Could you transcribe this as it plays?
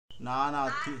না না,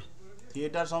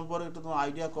 থিয়েটার সম্পর্কে একটু তোমার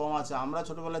আইডিয়া কম আছে। আমরা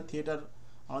ছোটবেলায় থিয়েটার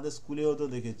আমাদের স্কুলেও তো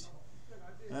দেখেছি।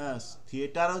 হ্যাঁ,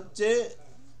 থিয়েটার হচ্ছে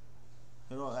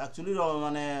অ্যাকচুয়ালি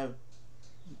মানে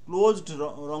ক্লোজড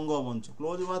রঙ্গমঞ্চ।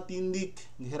 ক্লোজ মানে তিন দিক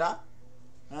ঘেরা।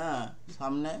 হ্যাঁ,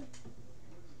 সামনে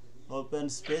ওপেন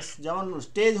স্পেস, যেমন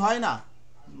স্টেজ হয় না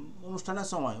অনুষ্ঠানের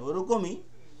সময় ওরকমই।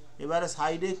 এবারে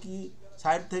সাইডে কি,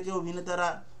 সাইড থেকে অভিনেতারা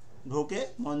ঢোকে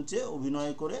মঞ্চে,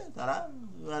 অভিনয় করে তারা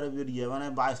এবারে বেরিয়ে, মানে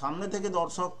সামনে থেকে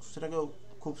দর্শক সেটাকে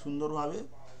খুব সুন্দরভাবে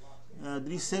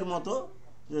দৃশ্যের মতো,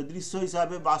 দৃশ্য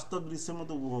হিসাবে বাস্তব দৃশ্যের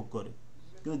মতো উপভোগ করে।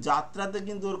 কিন্তু যাত্রাতে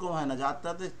কিন্তু ওরকম হয় না।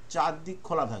 যাত্রাতে চারদিক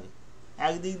খোলা থাকে।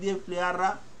 একদিক দিয়ে প্লেয়াররা,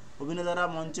 অভিনেতারা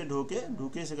মঞ্চে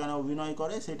ঢুকে সেখানে অভিনয়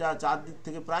করে, সেটা চারদিক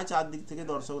থেকে, প্রায় চারদিক থেকে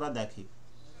দর্শকরা দেখে।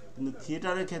 কিন্তু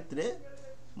থিয়েটারের ক্ষেত্রে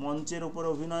মঞ্চের উপরে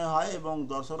অভিনয় হয় এবং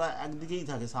দর্শকরা একদিকেই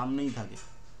থাকে, সামনেই থাকে।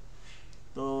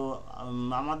 তো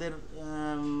আমাদের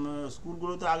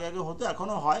স্কুলগুলোতে আগে আগে হতো,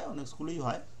 এখনও হয়, অনেক স্কুলেই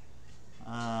হয়।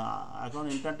 এখন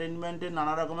এন্টারটেনমেন্টের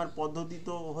নানা রকমের পদ্ধতি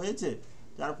তো হয়েছে,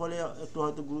 যার ফলে একটু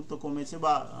হয়তো গুরুত্ব কমেছে,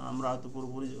 বা আমরা হয়তো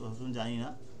পুরোপুরি জানি না।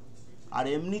 আর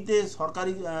এমনিতে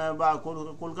সরকারি বা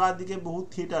কলকাতার দিকে বহু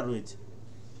থিয়েটার রয়েছে।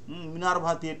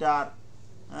 মিনার্ভা থিয়েটার,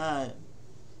 হ্যাঁ,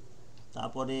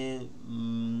 তারপরে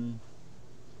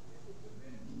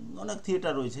অনেক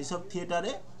থিয়েটার রয়েছে। এইসব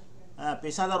থিয়েটারে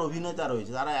পেশাদার অভিনেতা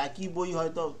রয়েছে, তারা একই বই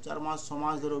হয়তো 4 মাস 6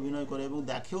 মাস ধরে অভিনয় করে এবং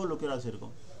দেখেও লোকেরা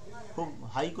সেরকম। খুব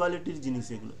হাই কোয়ালিটির জিনিস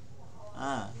এগুলো।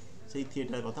 হ্যাঁ, সেই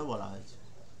থিয়েটারের কথা বলা হয়েছে।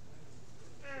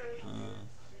 হ্যাঁ,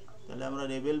 তাহলে আমরা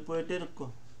রেবেল পোয়েটের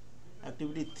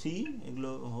অ্যাক্টিভিটি 3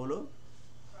 এগুলো হলো।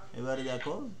 এবারে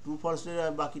দেখো ট্রু ফলসের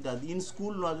বাকিটা। In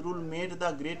school Nazrul made the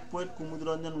great poet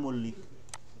Kumudranjan Mallick.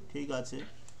 ঠিক আছে।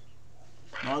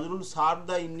 Nazrul serve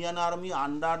the Indian army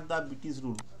under the British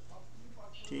rule.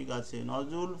 ঠিক আছে।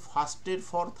 Nazrul ফাস্টেড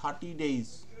for 30 days।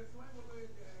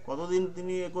 কতদিন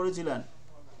তিনি করেছিলেন?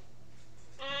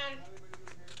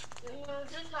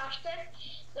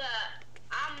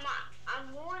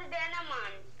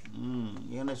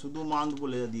 এখানে শুধু মান্থ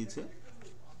বলে দিয়েছে।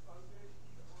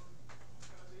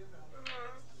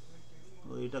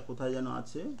 তো এটা কোথায় যেন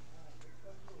আছে,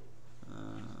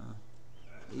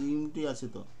 এই ইউনিটি আছে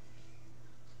তো,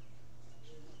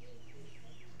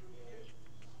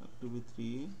 অ্যাক্টিভিটি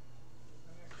 3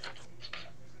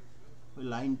 ওই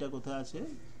লাইনটা কোথায় আছে?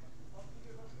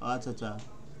 আচ্ছা আচ্ছা।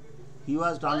 He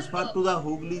was transferred to the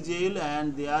Hooghly jail and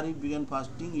there he began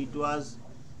fasting. It was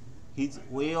his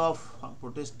way of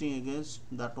protesting against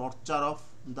the torture of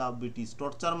the British.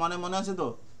 Torture মানে মনে আছে তো?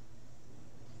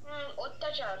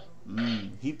 অত্যাচার।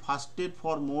 He fasted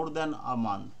for more than a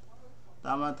month.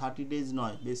 তার মানে 30 days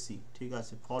নয়, বেশি। ঠিক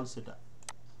আছে, ফলস এটা।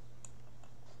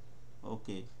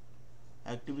 ওকে।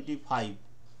 Activity 5.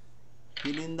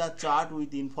 Fill in the chart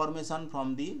with information from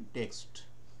the text.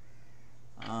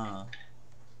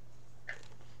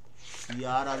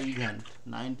 Year or event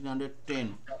 1910.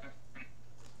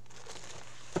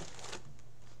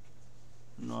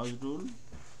 Nazrul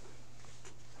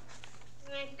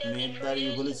made the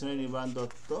revolutionary নির্বাণ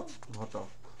দত্ত ঘটক।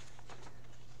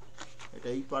 এটা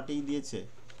এই পার্টেই দিয়েছে।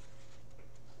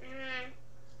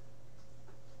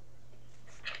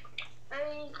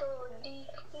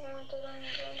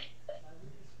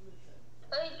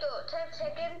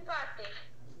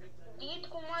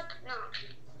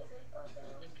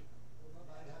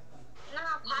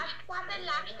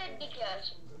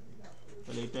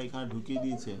 তাহলে এটা এখানে ঢুকিয়ে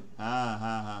দিয়েছে। হ্যাঁ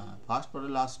হ্যাঁ হ্যাঁ, ফার্স্ট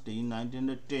পার্টের লাস্টে in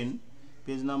 1910,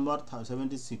 page number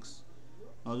 76।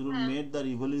 Nazrul made the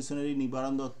revolutionary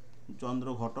নিবারণ চন্দ্র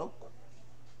ঘটক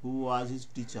হু ওয়াজ হিজ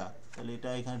টিচার। তাহলে এটা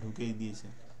এখানে ঢুকিয়ে দিয়েছে।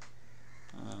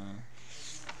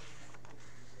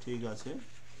 ঠিক আছে।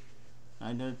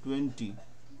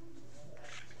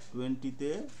 1920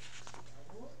 তে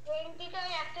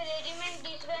একটা রেজিমেন্ট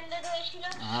ডিসব্যান্ডেড হয়েছিল।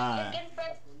 হ্যাঁ,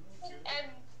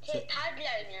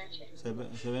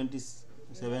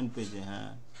 77 পেজে।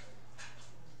 হ্যাঁ,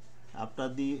 after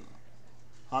the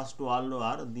first world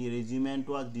war the regiment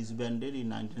was disbanded in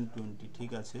 1920।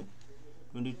 ঠিক আছে।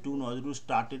 22 নজরুল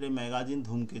স্টার্টেড এ ম্যাগাজিন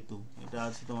ধূমকেতু। এটা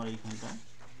আছে তোমার এইখানটা,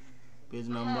 পেজ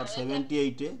নাম্বার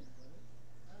 78-এ।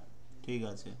 ঠিক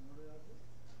আছে,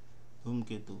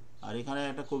 ধূমকেতু। আর এখানে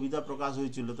একটা কবিতা প্রকাশ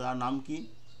হয়েছিল, তার নাম কি?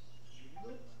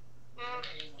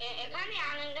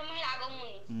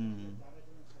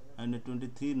 And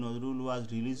 23 Nazrul was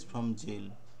released from jail.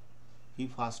 He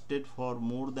fasted for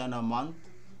more than a month.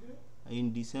 In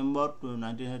December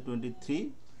 1923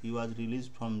 he was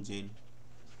released from jail.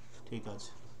 ঠিক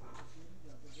আছে।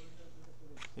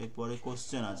 এরপরে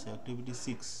কোশ্চেন আছে, activity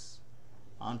 6।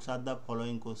 Answer the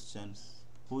following questions.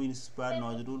 Who inspired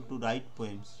Nazrul two write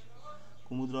poems?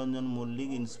 Kumudranjan Mallick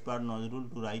inspired Nazrul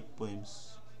two write poems.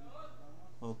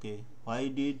 Okay, why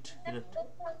did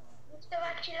বুঝতে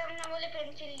পারছিলাম না বলে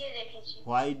pencil দিয়ে রেখেছি।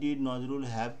 Why did Nazrul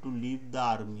have to leave the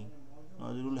army?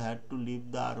 Nazrul had to leave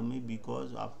the army because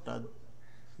after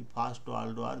the First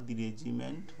World War the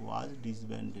regiment was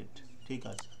disbanded. ঠিক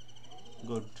আছে,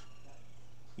 good.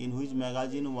 In which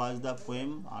magazine was the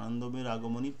poem আনন্দমের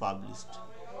Agamani published?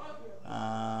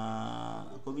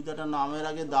 কবিতাটার নামের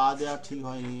আগে দা দেওয়া ঠিক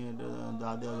হয়নি, এটা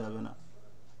দা দেওয়া যাবে না।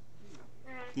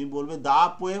 তুমি বলবে দা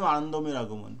পোয়েম আনন্দমের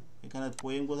আগমন, এখানে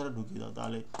পোয়েম কথাটা ঢুকিয়ে দাও,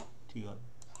 তাহলে ঠিক হবে।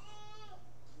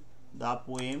 দা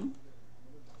poem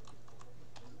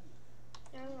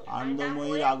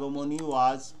আনন্দময়ীর Agamani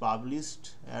was published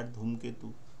at ধূমকেতু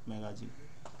ম্যাগাজিন।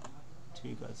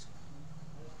 ঠিক আছে,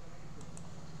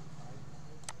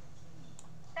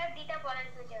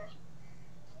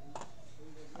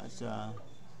 আচ্ছা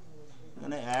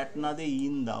এখানে অ্যাট না দিয়ে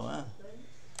ইন দাও। হ্যাঁ,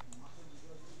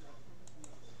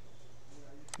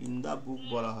 ইন দা বুক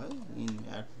বলা হয়, ইন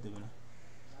অ্যাট দেবে না,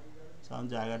 সাধারণ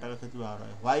জায়গাটার ক্ষেত্রে ব্যবহার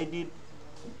হয়। Why did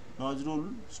Nazrul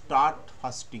start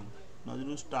fasting?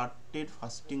 Nazrul started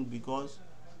fasting because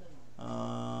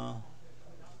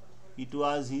it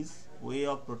was his way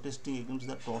of protesting against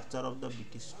the torture of the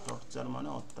British. Torture মানে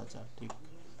অত্যাচার। ঠিক,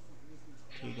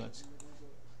 ঠিক আছে।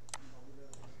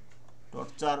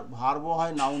 টর্চার ভার্বও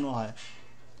হয় নাউনও হয়,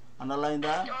 আন্ডারলাইন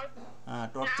দা। হ্যাঁ,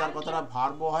 টর্চার কথাটা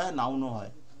ভার্বও হয় নাউনও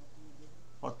হয়,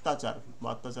 অত্যাচার বা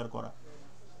অত্যাচার করা।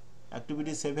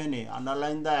 Activity 7A,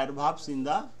 underline the adverbs in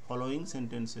the following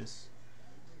sentences.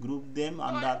 Group them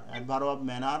under adverb of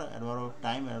manner, adverb of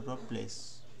time, adverb of place.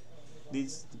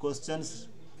 These questions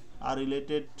are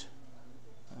related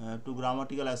to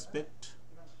grammatical aspect.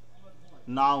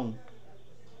 Now,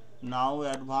 now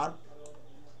adverb,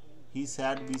 he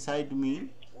sat beside me,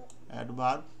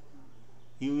 adverb.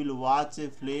 He will watch a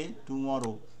play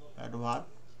tomorrow, adverb.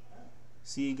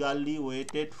 She eagerly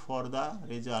waited for the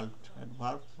result,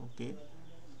 adverb. Okay.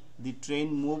 The train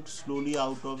moved slowly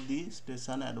out of the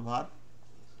station, adverb.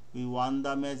 We won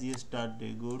the match yesterday,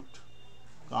 good.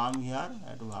 Come here,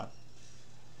 adverb.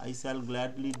 I shall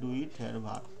gladly do it,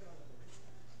 adverb.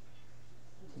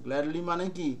 Gladly মানে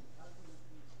কি?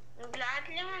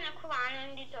 Gladly মানে খুব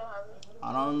আনন্দিত হবে,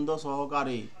 আনন্দ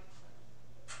সহকারে।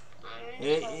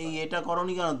 এই এটা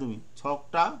করনি কেন তুমি?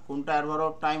 ছকটা কোনটা? Adverb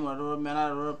of time, adverb of manner,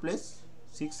 adverb of place.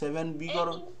 6 7 B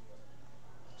করো।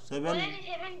 7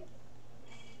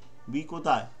 বি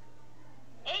কোথায়?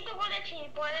 এই তো বলেছি,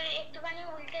 পরে একটুখানি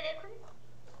উল্টে দেখুন।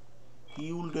 কি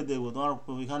উল্টে দেবো? তোমার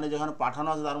এখানে যেখানে পাঠানো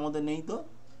আছে তার মধ্যে নেই তো।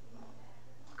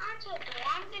 আচ্ছা, তো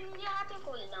আমি নিজে হাতে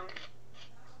করলাম।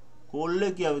 করলে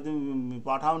কি হবে? তুমি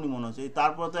পাঠাওনি মনে হচ্ছে।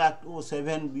 তারপর তো ও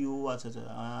 7 বি, ও আচ্ছা আচ্ছা,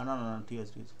 না না না, ঠিক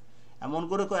আছে ঠিক আছে। এমন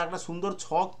করে একটা সুন্দর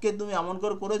ছককে তুমি এমন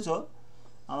করে করেছো,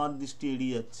 আমার দৃষ্টি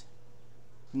এড়িয়ে যাচ্ছে।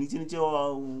 নিচে নিচে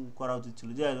করা উচিত ছিল।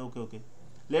 যাই, ওকে ওকে।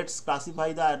 Let's classify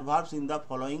the adverbs in the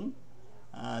following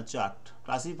chart.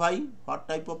 Classify, what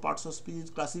type of parts of speech is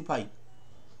classify?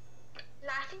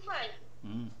 Classify.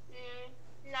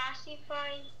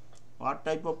 Classify. What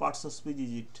type of parts of speech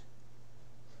is it?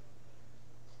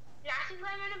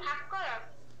 Classify মানে ভাগ করা,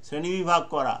 শ্রেণীবিভাগ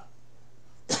করা।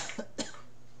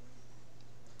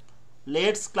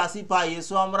 লেটস ক্লাসিফাই,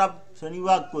 এসো আমরা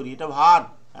শ্রেণীবিভাগ করি, এটা ভার্ব।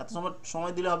 এত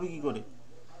সময় দিলে হবে কি করে?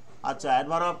 আচ্ছা,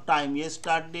 adverb of time,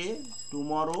 yesterday,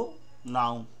 tomorrow,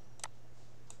 now,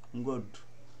 good.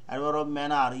 Adverb of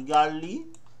manner, eagerly,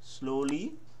 slowly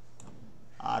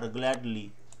R gladly.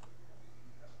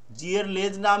 জি এর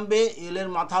লেজ নামবে, এল এর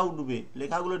মাথা উঠবে,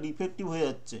 লেখাগুলো ডিফেক্টিভ হয়ে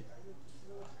যাচ্ছে।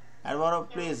 Adverb of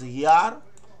place, here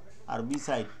R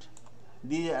beside.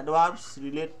 The adverbs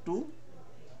relate to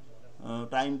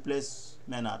time, place,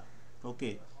 manner.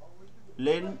 Okay,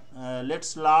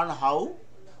 let's learn how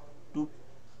to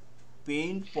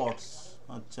paint pots.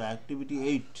 আচ্ছা, অ্যাক্টিভিটি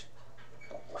 8।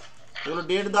 এগুলো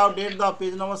ডেট দাও, ডেট দাও।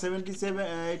 পেজ নম্বর 77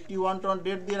 81 টন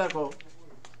ডেট দিয়ে রাখো।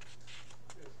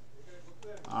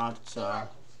 আচ্ছা,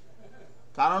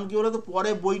 কারণ কি বলো তো, পরে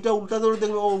বইটা উল্টা ধরে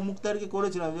দেখবে ও মুখ তারিখে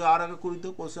করেছিলাম, যে আর আগে করি তো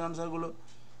কোশ্চেন আনসারগুলো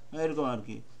এরকম আর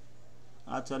কি।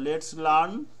 আচ্ছা, let's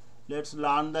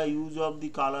learn the use of the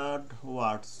coloured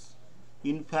words.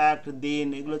 In fact, দেন,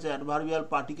 এগুলো হচ্ছে অ্যাডভার্বিয়াল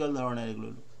পার্টিকেল ধরনের, এগুলো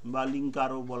বা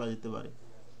লিঙ্কারও বলা যেতে পারে।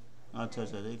 আচ্ছা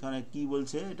আচ্ছা, এখানে কি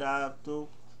বলছে এটা তো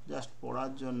জাস্ট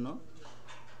পড়ার জন্য।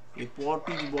 A pot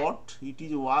is bought, it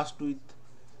is washed with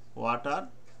water.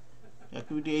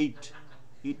 Activity 8,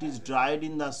 it is dried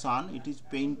in the sun, it is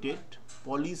painted.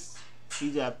 Polish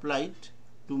is applied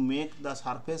to make the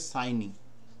surface shiny.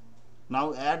 Now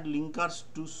add linkers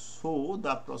to show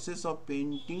the process of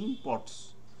painting pots.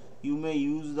 You may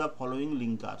use the following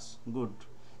linkers. Good.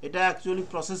 এটা actually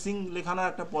processing লেখানোর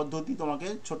একটা পদ্ধতি, তোমাকে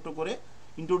ছোট্ট করে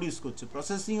introduce করছে।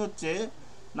 Processing হচ্ছে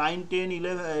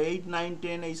 8, 9,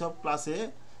 10 এইসব ক্লাসে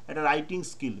একটা রাইটিং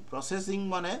স্কিল। প্রসেসিং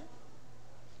মানে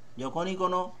যখনই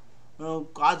কোনো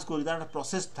কাজ করি তার একটা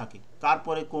প্রসেস থাকে,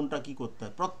 তারপরে কোনটা কি করতে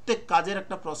হয়, প্রত্যেক কাজের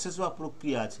একটা প্রসেস বা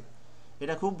প্রক্রিয়া আছে।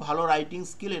 এটা খুব ভালো রাইটিং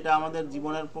স্কিল, এটা আমাদের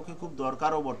জীবনের পক্ষে খুব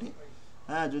দরকারও বটে।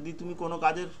 হ্যাঁ, যদি তুমি কোনো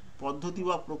কাজের পদ্ধতি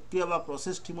বা প্রক্রিয়া বা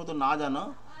প্রসেস ঠিকমতো না জানো,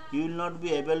 you will not be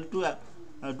able to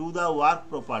do the work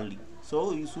properly. So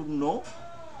you should know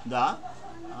the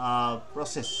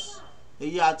process.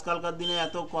 এই যে আজকালকার দিনে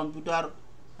এত কম্পিউটার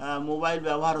মোবাইল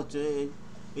ব্যবহার হচ্ছে,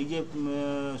 এই যে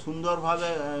সুন্দরভাবে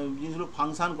জিনিসগুলো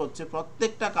ফাংশান করছে,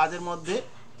 প্রত্যেকটা কাজের মধ্যে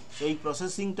এই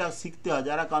প্রসেসিংটা শিখতে হয়।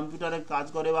 যারা কম্পিউটারে কাজ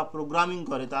করে বা প্রোগ্রামিং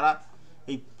করে তারা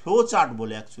এই ফ্লো চার্ট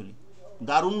বলে, অ্যাকচুয়ালি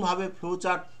দারুণভাবে ফ্লো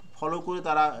চার্ট ফলো করে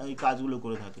তারা এই কাজগুলো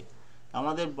করে থাকে।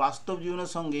 আমাদের বাস্তব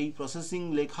জীবনের সঙ্গে এই প্রসেসিং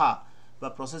লেখা বা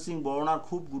প্রসেসিং বর্ণনার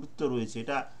খুব গুরুত্ব রয়েছে,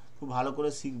 এটা খুব ভালো করে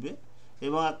শিখবে।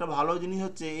 এবং একটা ভালো জিনিস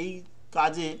হচ্ছে এই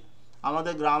কাজে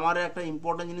আমাদের গ্রামারের একটা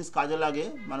ইম্পর্টেন্ট জিনিস কাজে লাগে,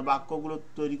 মানে বাক্যগুলো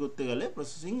তৈরি করতে গেলে,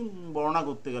 প্রসেসিং বর্ণনা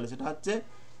করতে গেলে, সেটা হচ্ছে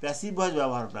প্যাসিভ ভয়েস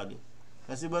ব্যবহার লাগে।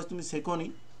 প্যাসিভ ভয়েস তুমি শেখোনি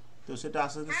তো, সেটা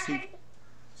আস্তে আস্তে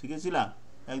শিখেছিলাম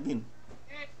একদিন।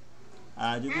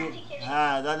 যদি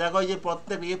হ্যাঁ দেখো এই যে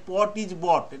প্রত্যেক এই পট ইজ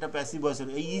বট, এটা প্যাসিভ ভয়েসের।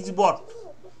 এই ইজ বট,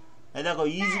 এই দেখো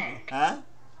ইজ, হ্যাঁ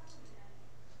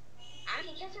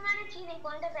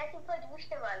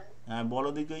হ্যাঁ বলো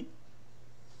দেখি।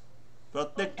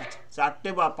 প্রত্যেক 4টে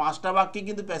বা 5টা বাক্যে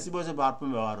কিন্তু প্যাসিভ ভয়েসের ভার্ব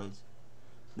ফর্ম ব্যবহার হয়েছে।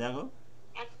 দেখো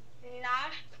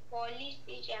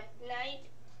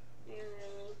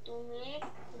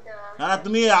না না,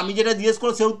 তুমি আমি যেটা জিজ্ঞেস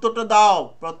করো সে উত্তরটা দাও।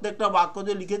 প্রত্যেকটা বাক্য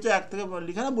যে লিখেছো, এক থেকে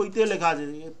লিখে না, বইতে লেখা আছে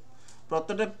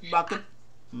প্রত্যেকটা বাক্যে।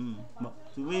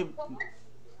 তুমি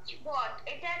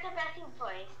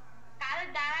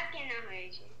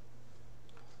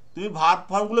তুমি ভার্ব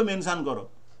ফর্মগুলো মেনশন করো।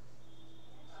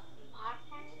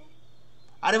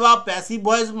 আরে বাবা, প্যাসিভ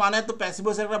ভয়েস মানে তো প্যাসিভ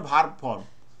ভয়েসের একটা ভার্ব ফর্ম,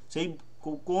 সেই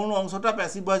কোন অংশটা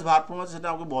প্যাসিভ ভয়েস ভার্ব ফর্ম আছে সেটা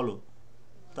আমাকে বলো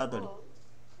তাড়াতাড়ি।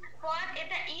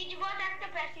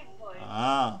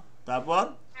 হ্যাঁ, তারপর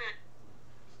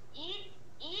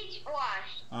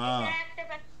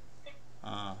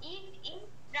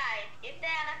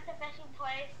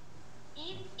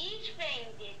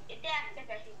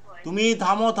তুমি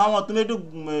থামো, তুমি একটু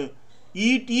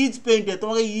ইট ইজ পেইন্টেড,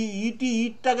 তোমাকে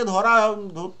ইটটাকে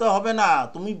ধরতে হবে না,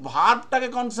 তুমি ভার্বটাকে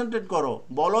কনসেন্ট্রেট করো।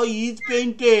 বলো ইজ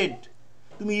পেইন্টেড,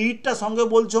 তুমি ইটটা সঙ্গে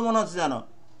বলছো মনে হচ্ছে জানো।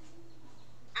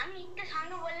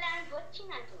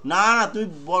 না না,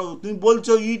 তুমি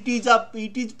বলছো ইট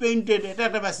ইজ পেইন্টেড, এটা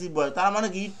একটা প্যাসিভ ভয়েস, তার মানে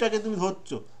কি ইটটাকে তুমি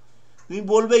ধরছো। তুমি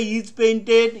বলবে is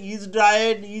painted, is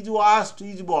dried, is washed,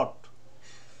 is bought,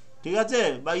 ঠিক আছে,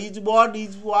 বা is bought,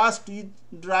 is washed, is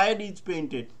dried, is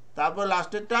painted, তারপর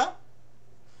লাস্টেরটা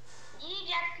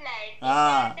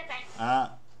হ্যাঁ হ্যাঁ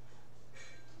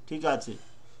ঠিক আছে।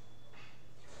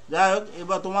 যাই হোক,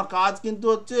 এবার তোমার কাজ কিন্তু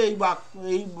হচ্ছে এই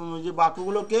যে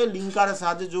বাক্যগুলোকে লিঙ্কারের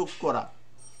সাহায্যে যোগ করা।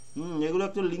 এগুলো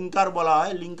একটু লিঙ্কার বলা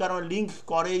হয়। লিঙ্কার মানে লিঙ্ক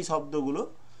করে এই শব্দগুলো।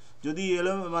 যদি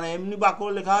মানে এমনি বাক্য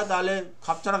লেখা হয় তাহলে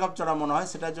খাপছাড়া মনে হয়,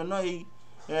 সেটার জন্য এই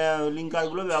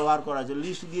লিঙ্কারগুলো ব্যবহার করা হয়েছে।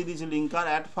 লিস্ট দিয়ে দিয়েছে লিঙ্কার।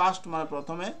 অ্যাট ফার্স্ট মানে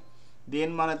প্রথমে, দেন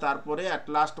মানে তারপরে, অ্যাট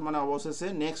লাস্ট মানে অবশেষে,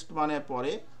 নেক্সট মানে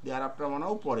পরে, দেয়ার আফটার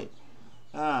মানেও পরে।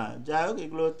 হ্যাঁ, যাই হোক,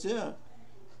 এগুলো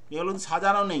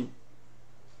সাজানো নেই।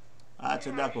 আচ্ছা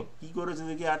দেখো কি করেছে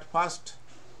দেখি। অ্যাট ফার্স্ট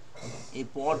এই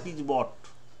পট ইজ বট,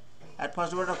 অ্যাট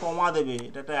ফার্স্ট একটা কমা দেবে,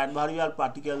 এটা একটা অ্যাডভার্বিয়াল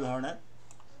পার্টিকেল ধরনের।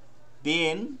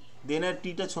 দেনের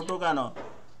টিটা ছোট কেন?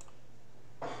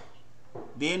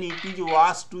 দেন it is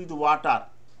washed with water.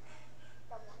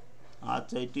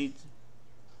 আচ্ছা, it is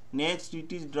next, it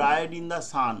is dried in the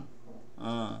sun.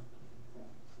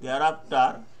 There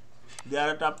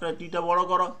after টিটা বড়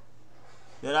করো।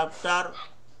 দেয়ার আফটার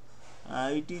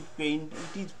ইট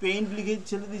ইজ পেইন্ট লিখে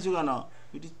ছেড়ে দিয়েছো কেন?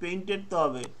 ইট ইজ পেইন্টেড তো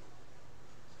হবে।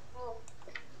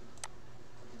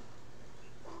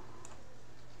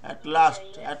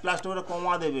 অ্যাট লাস্ট ওটা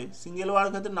কমা দেবে। সিঙ্গেল ওয়ার্ড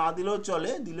ক্ষেত্রে না দিলেও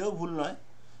চলে, দিলেও ভুল নয়।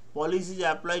 Polish is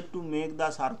applied to make the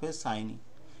surface shiny.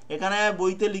 এখানে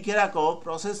বইতে লিখে রাখো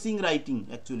প্রসেসিং রাইটিং।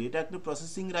 অ্যাকচুয়ালি এটা একটা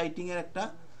প্রসেসিং রাইটিংয়ের একটা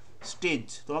স্টেজ।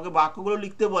 তোমাকে বাক্যগুলো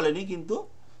লিখতে বলেনি, কিন্তু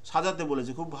সাজাতে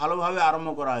বলেছে। খুব ভালোভাবে আরম্ভ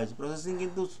করা হয়েছে। প্রসেসিং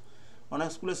কিন্তু অনেক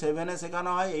স্কুলে 7-এ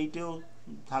শেখানো হয়, 8-এও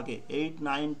থাকে। 8,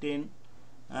 9, 10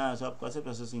 হ্যাঁ, সব ক্লাসে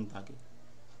প্রসেসিং থাকে।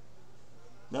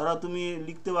 ধরো তুমি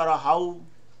লিখতে পারো how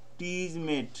T is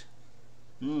made,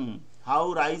 how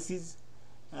rice is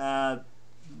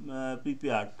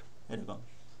prepared, এরকম।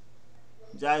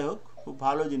 যাই হোক, খুব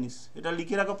ভালো জিনিস। এটা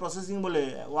লিখে রাখো প্রসেসিং বলে,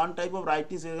 one type of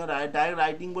writing. Direct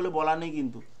writing বলে বলা নেই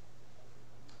কিন্তু।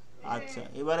 আচ্ছা,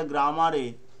 এবারে গ্রামারে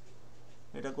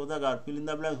এটা কোথাকার? Fill in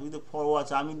the blanks with for.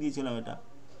 আচ্ছা, আমি দিয়েছিলাম এটা।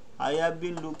 I have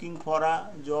been looking for a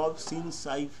job since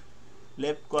I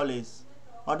left college.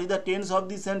 What is the tense of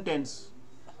the sentence?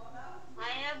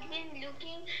 I have been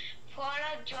looking for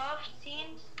a job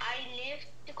since I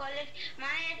left college.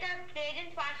 মানে এটা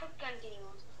present perfect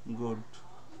continuous. Good.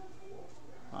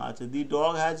 আচ্ছা, the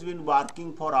dog has been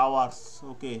barking for hours.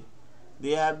 Okay.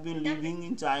 They have been living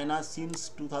in China since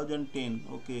 2010.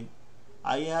 Okay.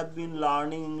 I have been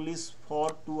learning English for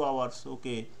 2 hours.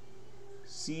 Okay.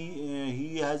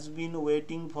 He has been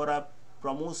waiting for a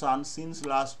promotion since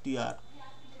last year.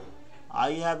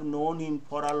 I have known him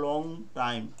for a long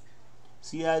time.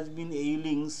 She has been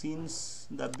ailing since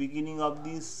the beginning of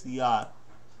this year.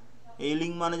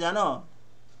 Ailing মানে জানো?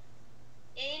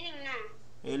 Ailing না।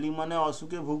 Ailing মানে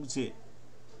অসুখে ভুগছে,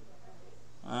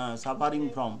 suffering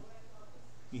from.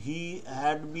 He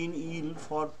had been ill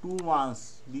for 2 months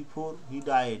before he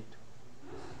died.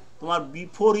 তোমার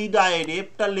before he died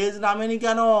এফটা লেজ নামেনি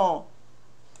কেন?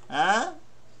 হ্যাঁ,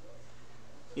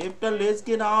 এফটা লেজ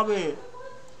কে নামাবে?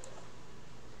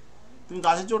 তুমি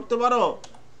গাছে চড়তে পারো?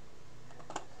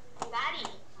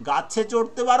 গাছে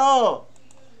চড়তে পারো?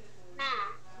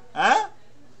 হ্যাঁ,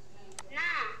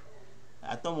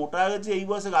 এত মোটা হয়ে গেছে এই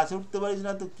বয়সে গাছে উঠতে পারিস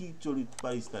না তো কি চড়ি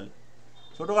পারিস তাহলে?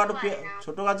 ছোটখাটো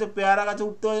ছোট গাছে পেয়ারা গাছে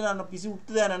উঠতে পারিস না? পিসি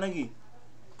উঠতে দেয় না নাকি?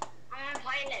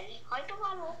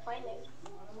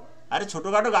 আরে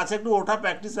ছোটখাটো গাছে একটু ওঠা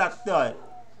প্র্যাকটিস রাখতে হয়।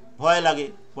 ভয় লাগে,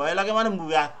 ভয় লাগে মানে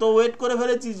এত ওয়েট করে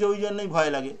ফেলেছিস যে ওই জন্যই ভয়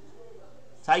লাগে।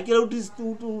 Cycle উঠিস,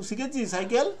 শিখেছিস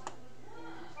cycle?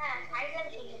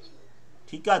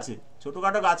 ঠিক আছে,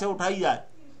 ছোটখাটো গাছে ওঠাই যায়।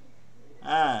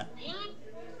 হ্যাঁ,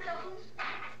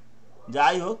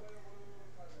 যাই হোক,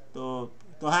 তো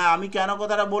তো হ্যাঁ, আমি কেন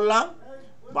কথাটা বললাম,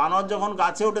 বানর যখন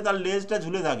গাছে ওঠে তার লেজটা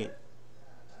ঝুলে থাকে।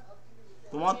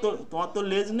 তোমার তো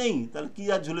লেজ নেই, তাহলে কি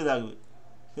আর ঝুলে থাকবে?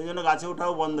 সেই জন্য গাছে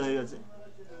ওঠাও বন্ধ হয়ে গেছে।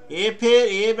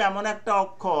 এফ এমন একটা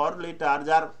অক্ষর লেটার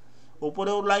যার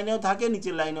ওপরেও লাইনেও থাকে,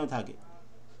 নিচের লাইনেও থাকে,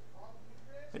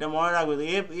 এটা মনে রাখবে।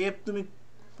 এফ তুমি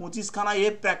 25খানা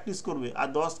এফ প্র্যাকটিস করবে আর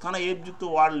 10খানা এফ যুক্ত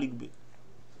ওয়ার্ড লিখবে।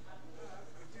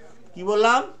 কি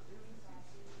বললাম?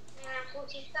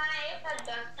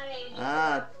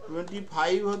 হ্যাঁ,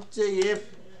 25 হচ্ছে এফ,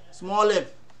 স্মল এফ,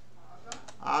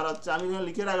 আর হচ্ছে আমি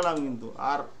লিখে রাখলাম কিন্তু,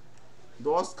 আর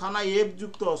 10খানা এফ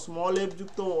যুক্ত স্মল এফ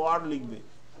যুক্ত ওয়ার্ড লিখবে।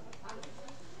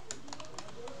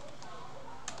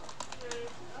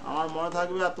 আমার মনে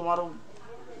থাকবে আর তোমারও,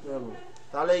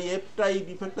 তাহলে এই এফটা, এই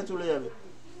ডিফেক্টটা চলে যাবে।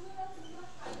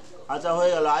 আচ্ছা,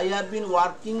 হয়ে গেল। I have been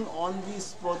working on this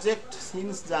project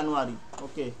since জানুয়ারি।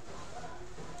 ওকে,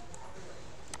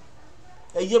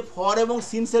 এই যে ফর এবং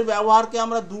সিন্সের ব্যবহারকে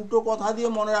আমরা দুটো কথা দিয়ে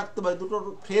মনে রাখতে পারি, দুটো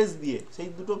ফ্রেজ দিয়ে। সেই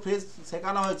দুটো ফ্রেজ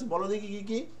শেখানো হয়েছে, বলো দেখি কি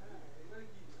কি?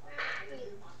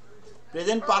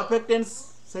 প্রেজেন্ট পারফেক্ট টেন্স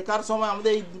শেখার সময়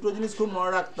আমাদের এই দুটো জিনিস খুব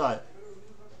মনে রাখতে হয়,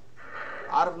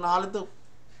 আর না হলে তো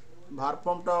ভার্ব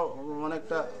ফর্মটা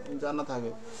অনেকটা জানা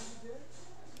থাকে।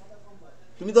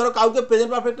 তুমি ধরো কাউকে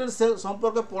প্রেজেন্ট পারফেক্ট টেন্স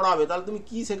সম্পর্কে পড়াবে, তাহলে তুমি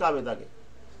কি শেখাবে তাকে?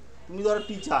 তুমি ধরো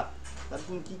টিচার, তাহলে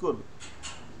তুমি কি করবে?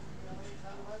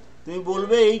 তুমি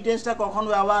বলবে এই টেন্সটা কখন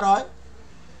ব্যবহার হয়,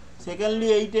 সেকেন্ডলি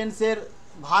এই টেন্সের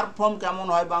ভার্ব ফর্ম কেমন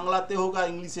হয়, বাংলাতে হোক আর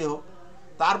ইংলিশে হোক।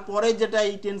 তারপরে যেটা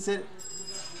এই টেন্সের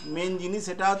মেন জিনিস,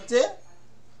 সেটা হচ্ছে,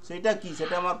 সেটা কি,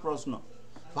 সেটা আমার প্রশ্ন।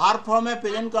 ভার্ব ফর্মে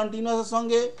প্রেজেন্ট কন্টিনিউয়াসের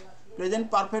সঙ্গে প্রেজেন্ট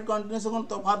পারফেক্ট কন্টিনিউয়াসের কোনো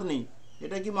তফাৎ নেই।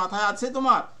 এটা কি মাথায় আছে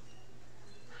তোমার?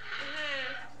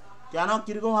 কেন,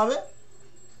 কিরকম হবে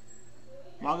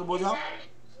আমাকে বোঝাও।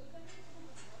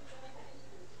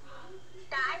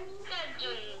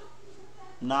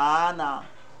 না না,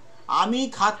 আমি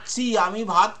খাচ্ছি, আমি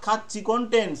ভাত খাচ্ছি, কোন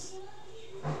টেন্স?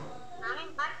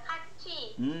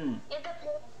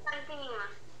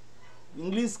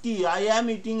 ইংলিশ কি? I am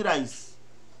eating rice.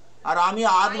 আর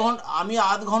আমি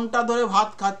আধ ঘন্টা ধরে ভাত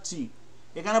খাচ্ছি,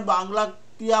 এখানে বাংলা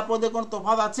ক্রিয়াপদে কোন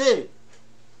তফাৎ আছে?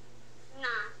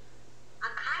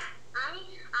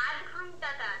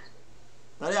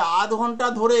 তাহলে আধ ঘন্টা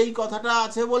ধরে এই কথাটা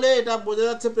আছে বলে এটা বোঝা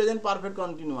যাচ্ছে প্রেজেন্ট পারফেক্ট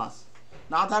কন্টিনিউয়াস।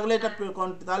 না থাকলে এটা,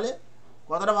 তাহলে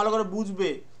কথাটা ভালো করে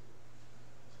বুঝবে।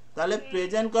 তাহলে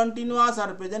প্রেজেন্ট কন্টিনিউয়াস আর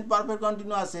প্রেজেন্ট পারফেক্ট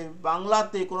কন্টিনিউয়াসে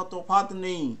বাংলাতে কোনো তফাৎ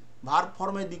নেই ভার্ব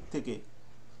ফর্মের দিক থেকে,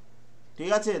 ঠিক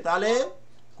আছে? তাহলে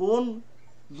কোন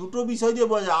দুটো বিষয় দিয়ে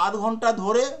বোঝা? আধ ঘন্টা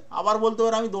ধরে, আবার বলতে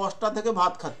পারে আমি 10টা থেকে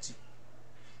ভাত খাচ্ছি।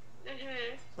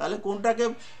 তাহলে কোনটাকে,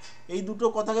 এই দুটো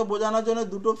কথাকে বোঝানোর জন্য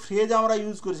দুটো ফ্রেজ আমরা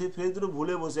ইউজ করি। সেই ফ্রেজ দুটো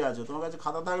ভুলে বসে আছো, তোমার কাছে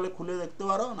খাতা থাকলে খুলে দেখতে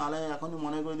পারো, নাহলে এখনই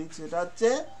মনে করে দিচ্ছি। সেটা হচ্ছে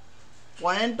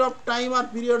point of time R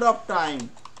period of time.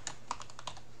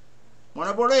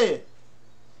 মনে পড়ে?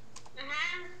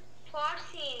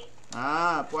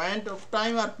 হ্যাঁ, point of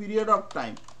time R period of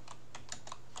time.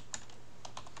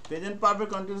 Present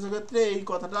perfect কন্টিনিউয়াসের ক্ষেত্রে এই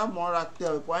কথাটা মনে রাখতে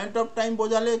হবে। পয়েন্ট অফ টাইম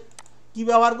বোঝালে কি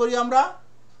ব্যবহার করি আমরা?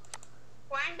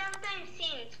 Point of time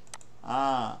since.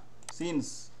 হ্যাঁ, সিন্স।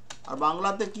 আর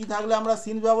বাংলাতে কি থাকলে আমরা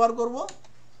সিন্স ব্যবহার করব?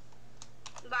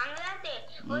 বাংলাতে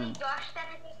ওই 10টা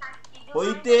থেকে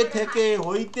হইতে থেকে,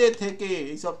 হইতে থেকে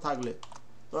এইসব থাকলে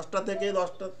 10টা থেকে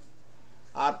 10টা।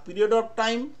 আর পিরিয়ড অফ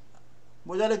টাইম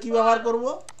বোঝালে কি ব্যবহার করব?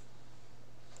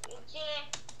 যে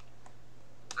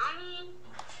আমি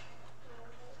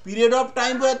পিরিয়ড অফ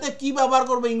টাইম বোঝাতে কি ব্যবহার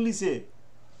করব ইংলিশে?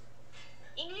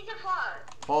 ইংলিশে ফর।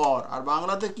 ফর। আর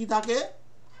বাংলাতে কি থাকে?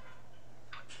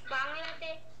 বাংলাতে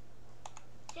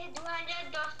সে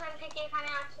 2010 সাল থেকে এখানে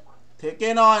আছে। থেকে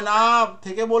নয়, না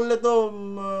থেকে বললে তো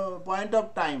পয়েন্ট অফ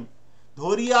টাইম।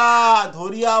 ধরিয়া,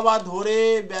 ধরিয়া বা ধরে,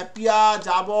 ব্যাপিয়া,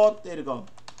 যাবত, এরকম।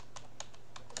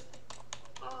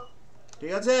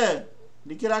 ঠিক আছে,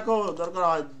 লিখে রাখো দরকার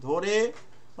হয়। ধরে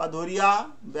বা ধরিয়া,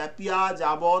 ব্যাপিয়া,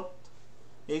 যাবত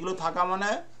এইগুলো থাকা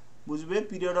মানে বুঝবে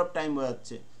পিরিয়ড অফ টাইম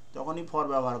বোঝাচ্ছে, তখনই ফর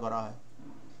ব্যবহার করা হয়।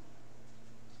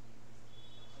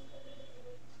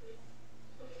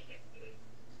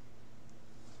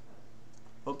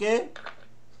 ওকে,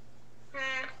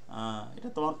 হ্যাঁ, এটা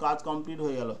তোমার কাজ কমপ্লিট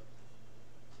হয়ে গেল।